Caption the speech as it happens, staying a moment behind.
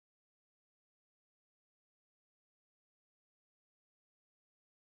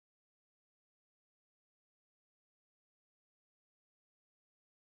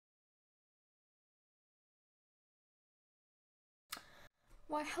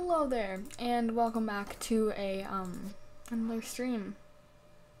Why, hello there, and welcome back to another stream.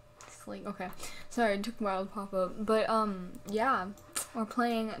 It's like, okay, sorry, it took a while to pop up, but, yeah, we're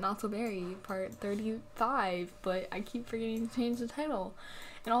playing Not So Berry, part 35, but I keep forgetting to change the title.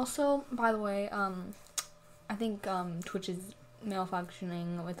 And also, by the way, I think, Twitch is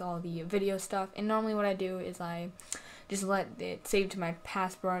malfunctioning with all the video stuff, and normally what I do is I just let it save to my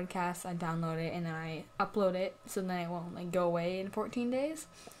past broadcasts, I download it, and then I upload it, so then it won't, like, go away in 14 days,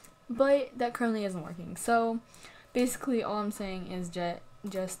 but that currently isn't working. So, basically, all I'm saying is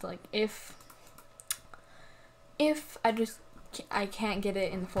just like, if I can't get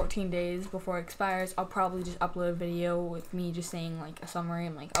it in 14 days before it expires, I'll probably just upload a video with me just saying, like, a summary.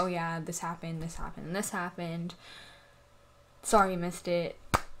 I'm like, oh yeah, this happened, and this happened, sorry you missed it,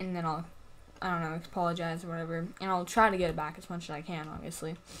 and then I don't know, apologize or whatever, and I'll try to get it back as much as I can,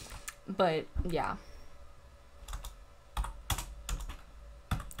 obviously, but, yeah.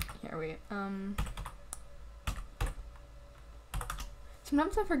 Here we,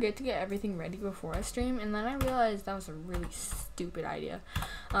 sometimes I forget to get everything ready before I stream, and then I realized that was a really stupid idea.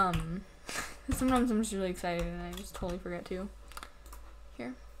 Sometimes I'm just really excited, and I just totally forget to.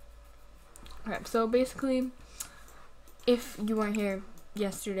 Here. Okay, so basically, if you weren't here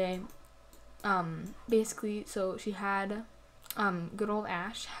yesterday, basically, so she had, good old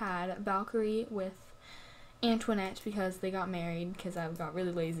Ash had Valkyrie with Antoinette because they got married, because I got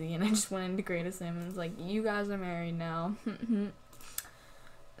really lazy and I just went into Greatest Sim and was like, you guys are married now.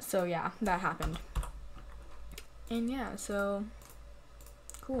 So yeah, that happened. And yeah, so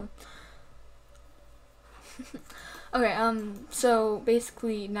cool. Okay, so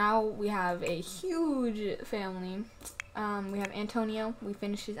basically now we have a huge family. We have Antonio. We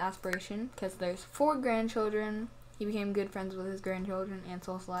finished his aspiration because there's 4 grandchildren. He became good friends with his grandchildren and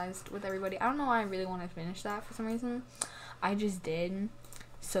socialized with everybody. I don't know why I really want to finish that for some reason. I just did,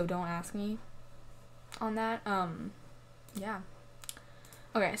 so don't ask me on that. Yeah.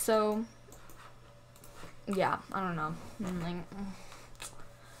 Okay, so yeah, I don't know.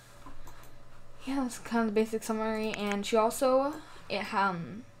 Yeah, that's kind of the basic summary. And she also,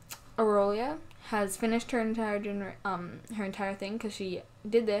 Aurelia has finished her entire thing because she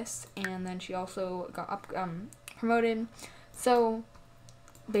did this, and then she also got promoted. So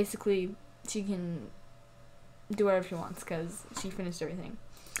basically, she can do whatever she wants because she finished everything.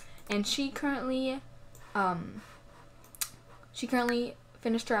 And she currently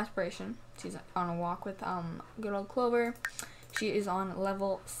finished her aspiration. She's on a walk with good old Clover. She is on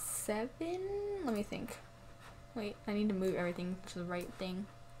level 7. Let me think. Wait, I need to move everything to the right thing.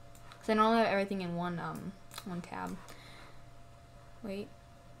 So I normally have everything in one tab. Wait.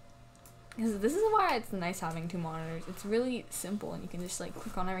 This is why it's nice having 2 monitors. It's really simple, and you can just like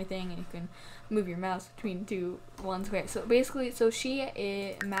click on everything, and you can move your mouse between 2 ones. Okay, so basically, she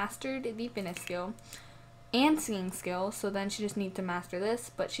mastered the fitness skill and singing skill. So then she just needs to master this,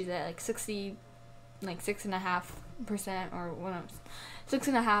 but she's at like 60, like 6.5%, or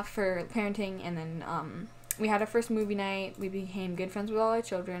 6.5 for parenting, and then we had our first movie night. We became good friends with all our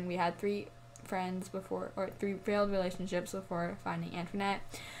children. We had 3 friends before, or 3 failed relationships before finding Antoinette.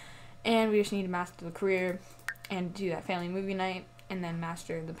 And we just need to master the career and do that family movie night, and then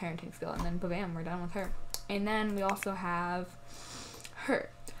master the parenting skill, and then bam, we're done with her. And then we also have her.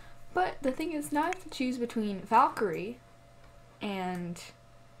 But the thing is, now I have to choose between Valkyrie and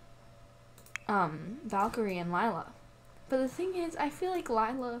Lila. But the thing is, I feel like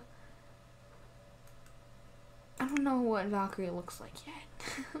Lila, I don't know what Valkyrie looks like yet.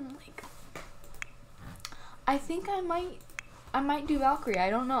 Like, I think I might do Valkyrie. I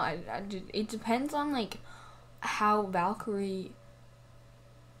don't know. It depends on like how Valkyrie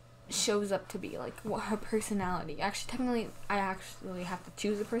shows up to be, like what her personality. Actually, technically, I actually have to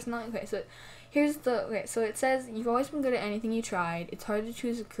choose a personality. Okay, so so it says you've always been good at anything you tried. It's hard to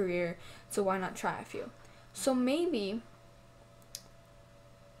choose a career, so why not try a few? So maybe,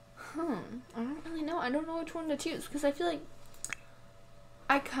 I don't really know. I don't know which one to choose because I feel like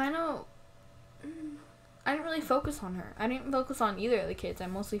I didn't really focus on her. I didn't focus on either of the kids. I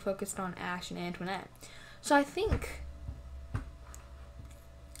mostly focused on Ash and Antoinette. So I think,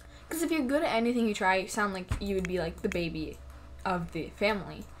 because if you're good at anything you try, you sound like you would be like the baby of the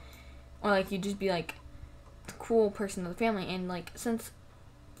family, or like you'd just be like the cool person of the family. And like, since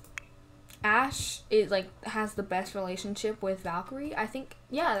Ash is like has the best relationship with Valkyrie, I think,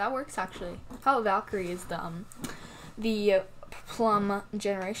 yeah, that works actually. How Valkyrie is the plum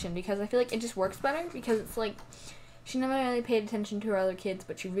generation, because I feel like it just works better, because it's like she never really paid attention to her other kids,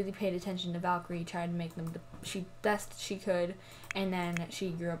 but she really paid attention to Valkyrie, tried to make them the best she could, and then she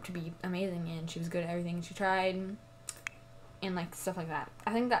grew up to be amazing, and she was good at everything she tried. and like stuff like that.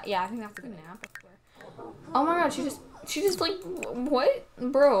 I think that, yeah, I think that's a good nap. Oh my god, she just like, what,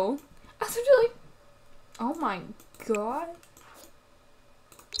 bro? I was just like, oh my god.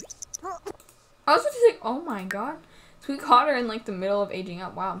 I was just like, oh my god. So we caught her in like the middle of aging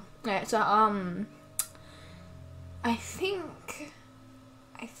up. Wow. Okay, so I think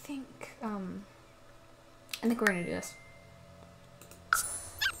we're gonna do this.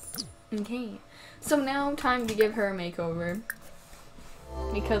 Okay. So now time to give her a makeover.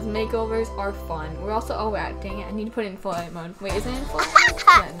 Because makeovers are fun. We're also, oh wait, dang it, I need to put it in full edit mode. Wait, is it in full edit mode?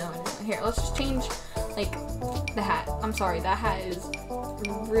 Yeah, no, it isn't. Here, let's just change, like, the hat. I'm sorry, that hat is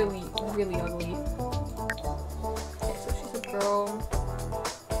really, really ugly. Okay, so she's a girl.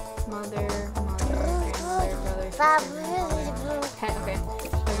 Mother, grandmother, brother, sister, pet, okay.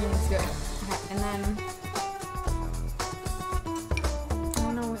 Everything's good. Okay, and then, I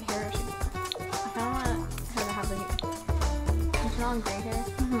don't know what hair I should do. I kind of want her to have the hair. She's not on gray hair.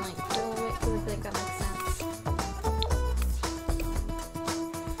 Like, fill it, because I feel like that makes sense.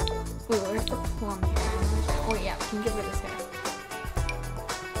 Wait, where's the plum hair? Oh yeah, we can give her this hair.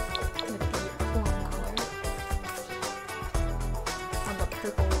 With the plum color. Or the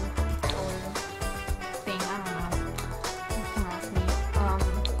purple color thing, I don't know. Don't ask me.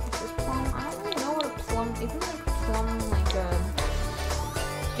 This is plum. I don't really know what a plum, isn't like plum like a,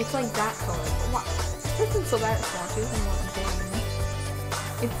 it's like that color. What? This isn't so bad at swatches and what I'm saying.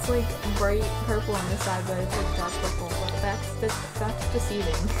 It's like bright purple on this side, but it's like dark purple. But that's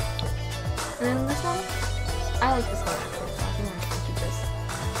deceiving. And then this one, I like this color actually, so I think I'm gonna keep this.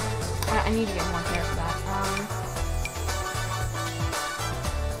 I need to get more hair for that.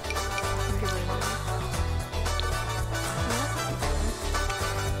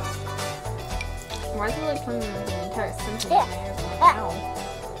 Why is it like playing the entire symphony in my ears? Ow.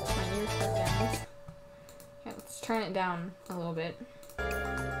 My ears hurt, guys. Okay, let's turn it down a little bit.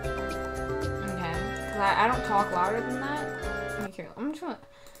 Okay, because I don't talk louder than that. Okay, I'm just gonna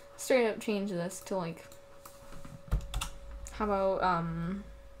straight up change this to like, how about -5.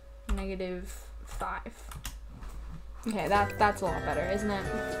 Okay, that's a lot better, isn't it?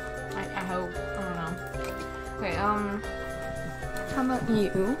 I hope. I don't know. Okay, how about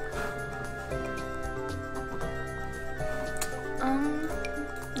you?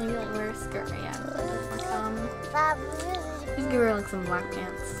 Maybe like wear a skirt, yeah. Just give her like some black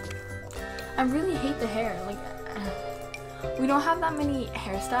pants. I really hate the hair. Like, we don't have that many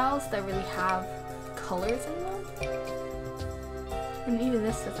hairstyles that really have colors in them. And even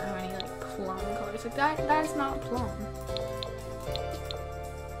this doesn't have any like plum colors. Like that is not plum.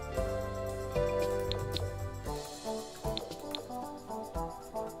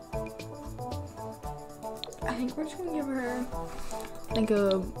 I think we're just gonna give her like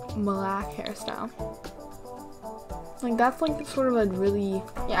a black hairstyle. Like that's like sort of a really,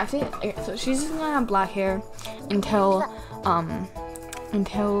 yeah, I think, okay, so she's just gonna have black hair until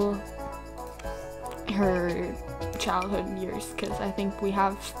her childhood years, because I think we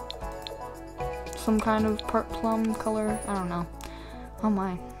have some kind of part plum color, I don't know. Oh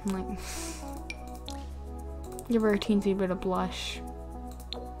my, like, give her a teensy bit of blush.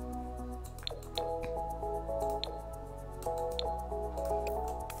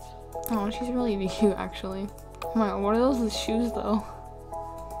 Oh, she's really cute actually. Oh my god, what are those shoes though?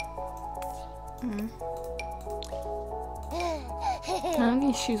 None of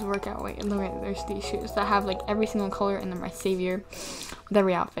these shoes work out. Wait, look at, there's these shoes that have like every single color in them. My savior with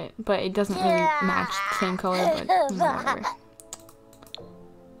every outfit, but it doesn't really match the same color, but you know, whatever.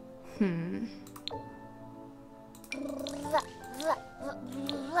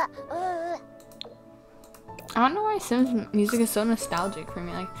 I don't know why Sims music is so nostalgic for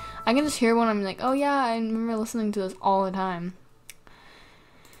me. Like, I can just hear one, I'm like, oh yeah, I remember listening to this all the time.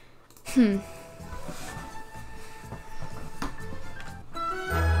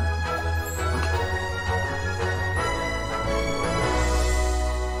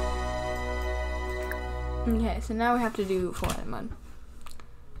 Okay, so now we have to do full edit mode.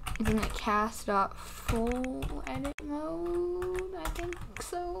 Isn't it cast.full edit mode? I think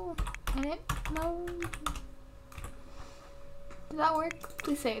so. Edit mode. Did that work?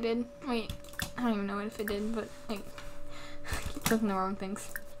 Please say it did. Wait, I don't even know if it did, but like, I keep clicking the wrong things.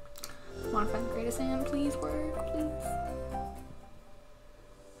 Modify the greatest hand, please work, please.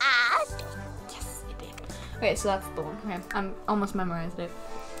 Yes, it did. Okay, so that's the one. Okay, I'm almost memorized it.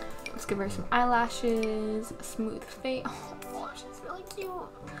 Let's give her some eyelashes, a smooth face. Oh, she's really cute. I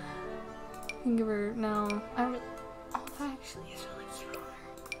can give her, no, oh, that actually is really cute on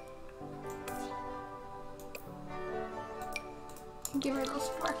her. Give her those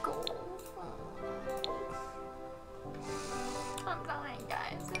freckles. I'm dying,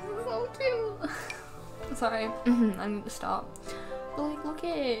 guys. This is so cute. Sorry, I need to stop. But like, look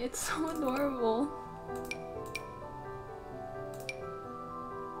at it. It's so adorable.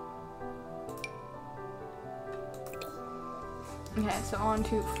 Okay, so on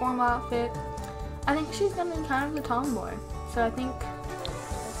to formal outfit. I think she's gonna be kind of the tomboy. So I think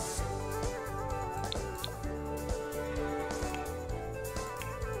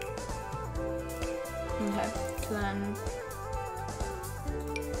okay, so then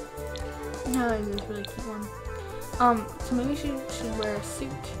no, this is really cute one. So maybe she should wear a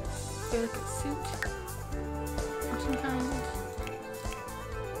suit. Maybe like a suit of some kind.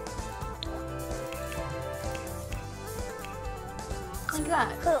 Like that.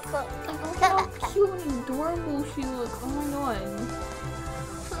 Like, look how cute and adorable she looks. Oh my god.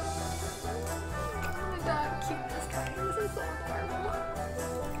 Look at that cuteness, guys. This is so adorable.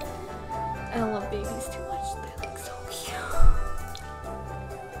 I love babies too much. They look so cute.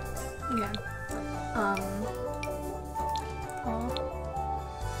 Okay.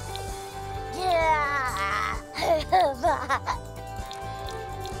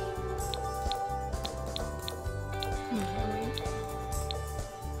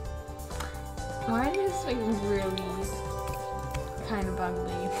 Mine is like really kind of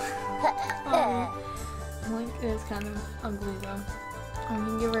ugly. Like it's kind of ugly though.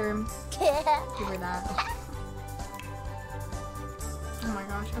 I'm gonna give her that. Oh my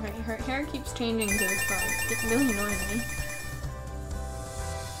gosh. Okay, her hair keeps changing to this color. It's really annoying me.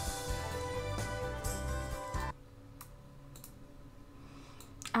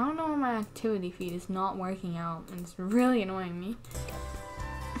 I don't know why my activity feed is not working out, and it's really annoying me.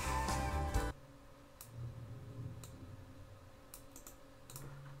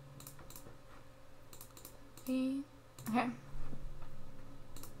 Okay.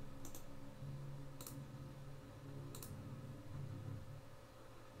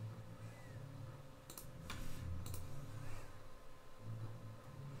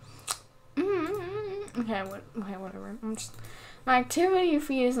 Okay, whatever. My activity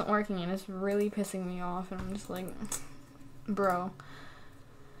feed isn't working and it's really pissing me off, and I'm just like, bro.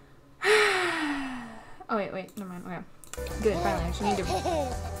 Oh wait, never mind. Okay. Good, finally. I just need to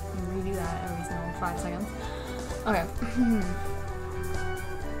redo that every single 5 seconds. Okay.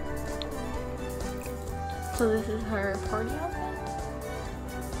 So this is her party outfit?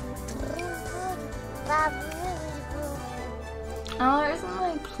 Oh, there isn't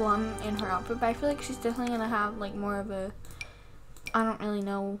like plum in her outfit, but I feel like she's definitely gonna have like more of a I don't really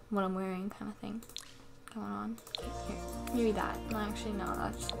know what I'm wearing kind of thing going on. Here, maybe that. No, actually no,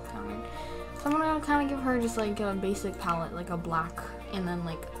 that's kind of weird. So I'm gonna kind of give her just like a basic palette, like a black, and then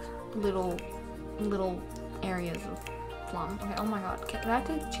like little areas of plum. Okay, oh my god, do I have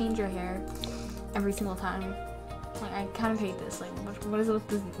to change your hair every single time? Like, I kind of hate this. Like, what is it with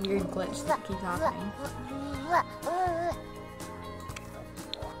this weird glitch that keeps happening?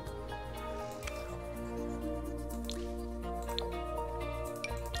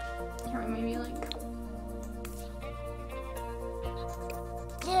 Here, maybe like...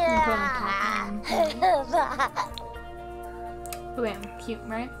 Bam, cute,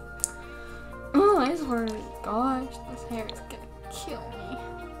 right? Oh, I swear to gosh, this hair is gonna kill me.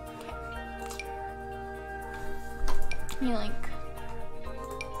 Okay. Me like...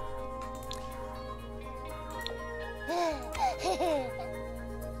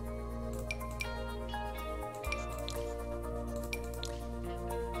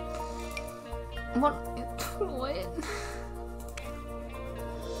 What? What?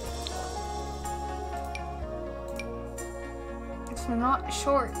 It's not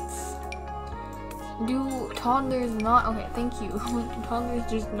shorts. Do toddlers not? Okay, thank you. Do toddlers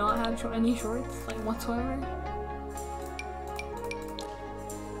just not have any shorts, like whatsoever?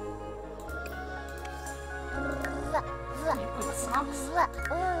 Like socks.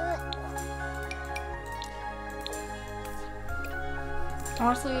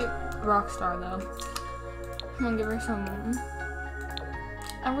 Honestly, Rockstar though. I'm gonna give her some.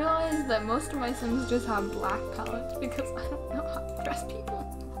 I realized that most of my Sims just have black palettes because I don't know how to dress people.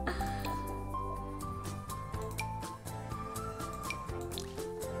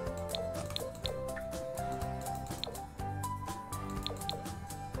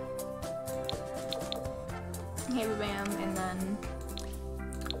 Okay, bam, and then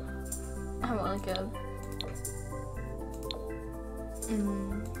I want like a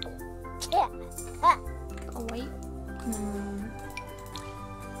oh wait.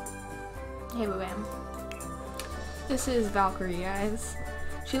 Hey, bam. This is Valkyrie, guys.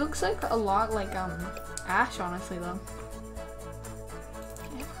 She looks like a lot like Ash, honestly, though.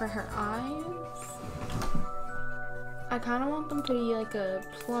 Okay, for her eyes, I kind of want them to be like a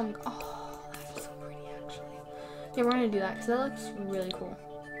plum. Oh, that's so pretty actually. Yeah, we're gonna do that because that looks really cool.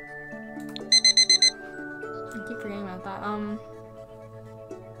 I keep forgetting about that.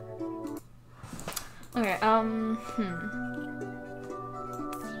 Okay, I'm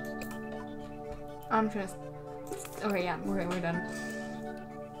just. Okay, yeah, we're done.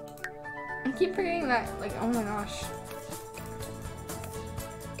 I keep forgetting that, like, oh my gosh.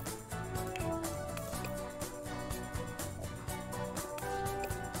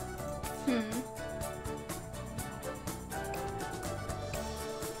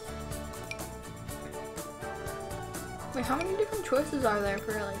 Wait, how many different choices are there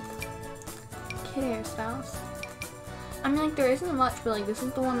for, like, kid hairstyles? I mean, like, there isn't much, but, like, this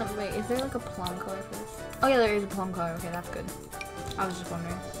is the one that, wait, is there, like, a plum color for this? Oh, yeah, there is a plum color. Okay, that's good. I was just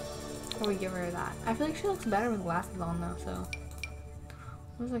wondering. Or we give her that. I feel like she looks better with glasses on, though, so.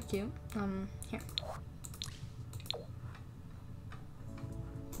 Those are cute. Here.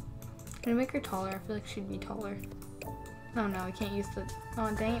 Can I make her taller? I feel like she'd be taller. Oh, no, we can't use the, oh,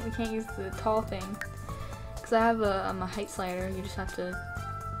 dang it, we can't use the tall thing. Because I have a height slider. You just have to,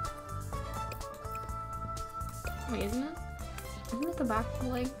 wait, isn't it? Isn't it the back of the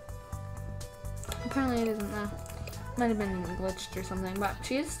leg? Apparently it isn't. Might have been glitched or something, but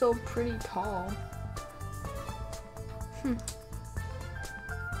she is still pretty tall.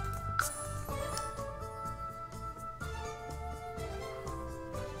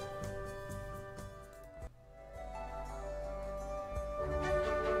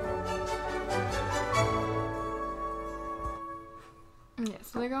 Yeah,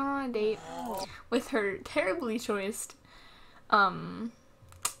 so they're going on a date with her terribly choiced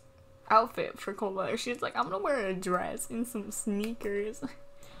outfit for cold weather. She's like, I'm gonna wear a dress and some sneakers. And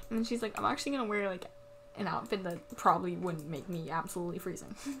then she's like, I'm actually gonna wear like an outfit that probably wouldn't make me absolutely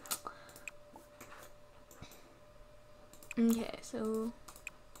freezing. Okay, so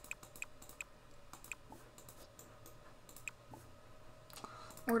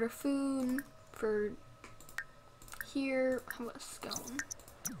order food for here. How about a scone?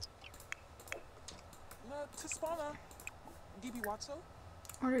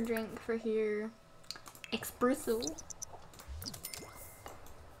 Order drink for here. Espresso.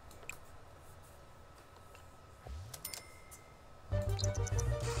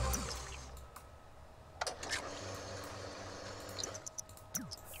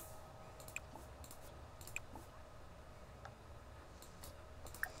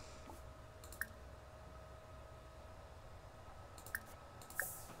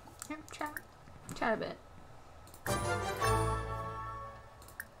 Here, chat a bit.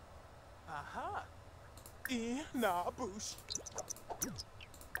 Aha. Na bush.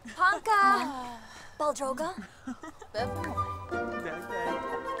 Panka! Baldroga? Bevmo.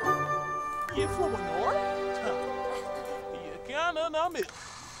 Je Flomanor? Je kan namit.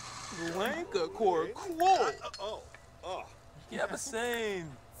 Blanca core quo. Oh. Yabasane.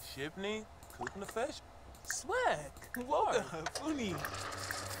 Shipney. Cooking the fish. Swag. Woga. Funny.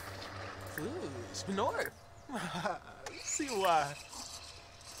 North. See why.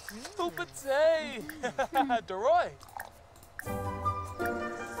 Poopate. Deroy.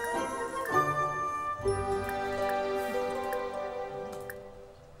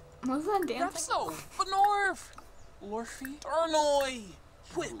 What's that dance? So, North. Lorfy. Arnoy.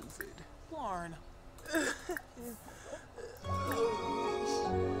 Winfred. Larn.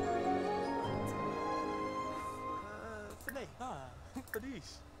 Finay.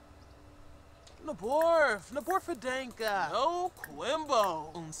 Fadish. Nabor Fadanka. No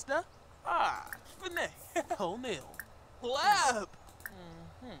Quimbo. Unsta. Finay. O'Neill. Lab.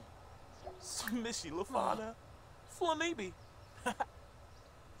 Smishy Lafana. Flanibi.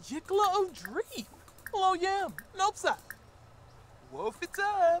 Yikla O'Dreep. Hello Yam. Nope side. Wolf it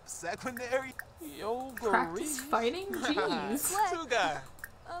up. Secondary. Yo, Practice fighting? Jeez. Two guy.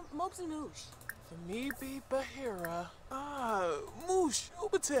 Mopsy Moosh. Fanibi Bahira. Moosh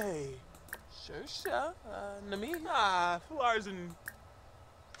Ubate. Shersha. Nami. Larsen.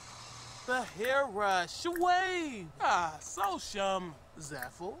 Bahira. Shaway. Sosham.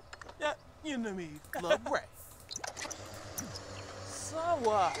 Zaffle. Yeah, you know me. Love Ray.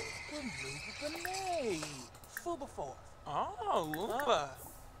 Sawa. Benay. Fubafor. Oh, Lumpa.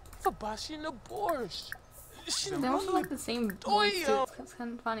 Fabashi Naborsh. They also like the same voice too. It's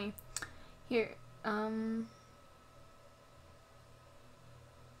kind of funny. Here,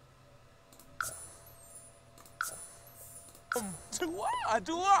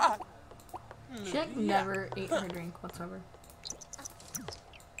 Do I? she like never ate her drink whatsoever.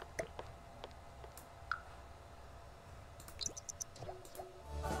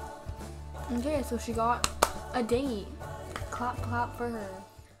 Okay, so she got a date. clap clap for her.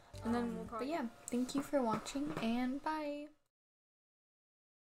 And then but yeah, thank you for watching and bye.